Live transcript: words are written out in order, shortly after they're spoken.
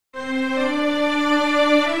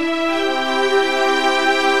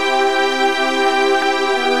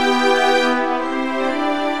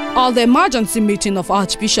At the emergency meeting of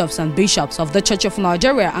Archbishops and Bishops of the Church of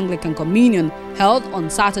Nigeria Anglican Communion held on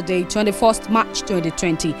Saturday, 21st March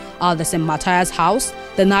 2020 at the St. Matthias House,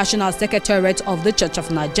 the National Secretariat of the Church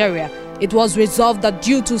of Nigeria, it was resolved that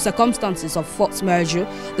due to circumstances of force majeure,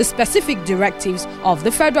 the specific directives of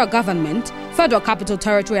the federal government, Federal Capital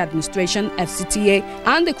Territory Administration (FCTA),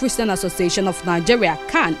 and the Christian Association of Nigeria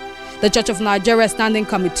 (CAN), the Church of Nigeria Standing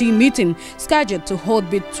Committee meeting scheduled to hold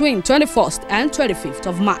between 21st and 25th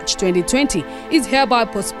of March 2020 is hereby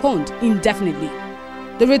postponed indefinitely.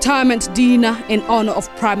 The retirement dinner in honor of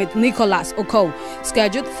Primate Nicholas Oko,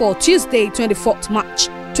 scheduled for Tuesday 24th March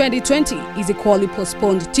 2020, is equally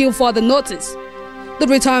postponed till further notice. The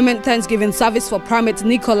retirement Thanksgiving service for Primate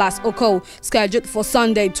Nicholas Oko, scheduled for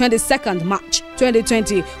Sunday 22nd March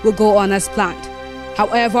 2020, will go on as planned.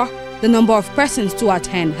 However, the number of persons to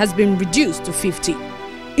attend has been reduced to 50.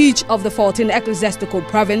 Each of the 14 ecclesiastical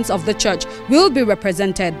provinces of the church will be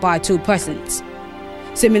represented by 2 persons.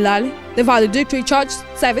 Similarly, the valedictory church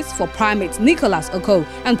service for Primate Nicholas Oko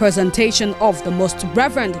and presentation of the Most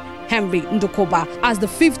Reverend Henry Ndukoba as the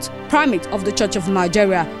 5th Primate of the Church of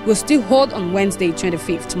Nigeria will still hold on Wednesday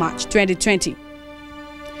 25th March 2020.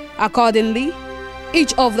 Accordingly,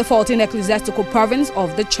 each of the 14 ecclesiastical provinces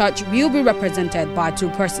of the church will be represented by 2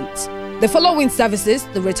 persons. The following services,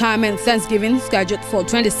 the retirement Thanksgiving scheduled for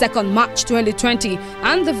 22nd March 2020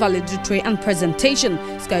 and the valedictory and presentation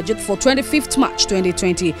scheduled for 25th March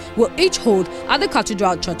 2020, will each hold at the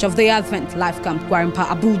Cathedral Church of the Advent Life Camp Gwarimpa,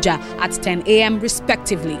 Abuja at 10 a.m.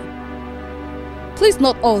 respectively. Please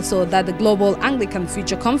note also that the Global Anglican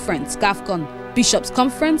Future Conference (GAFCON) Bishops'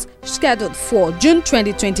 Conference, scheduled for June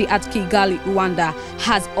 2020 at Kigali, Rwanda,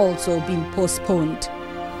 has also been postponed.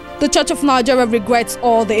 The Church of Nigeria regrets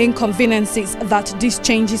all the inconveniences that these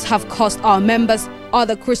changes have caused our members,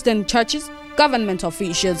 other Christian churches, government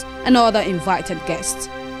officials, and other invited guests.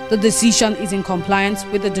 The decision is in compliance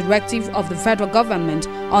with the directive of the federal government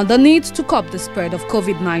on the need to curb the spread of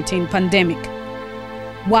COVID-19 pandemic.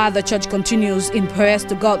 While the church continues in prayers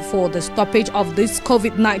to God for the stoppage of this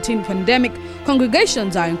COVID-19 pandemic,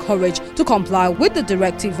 congregations are encouraged to comply with the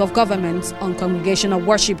directive of governments on congregational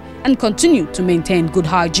worship and continue to maintain good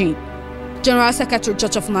hygiene. General Secretary,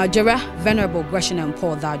 Church of Nigeria, Venerable Gresham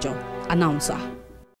Paul Dajo, Announcer.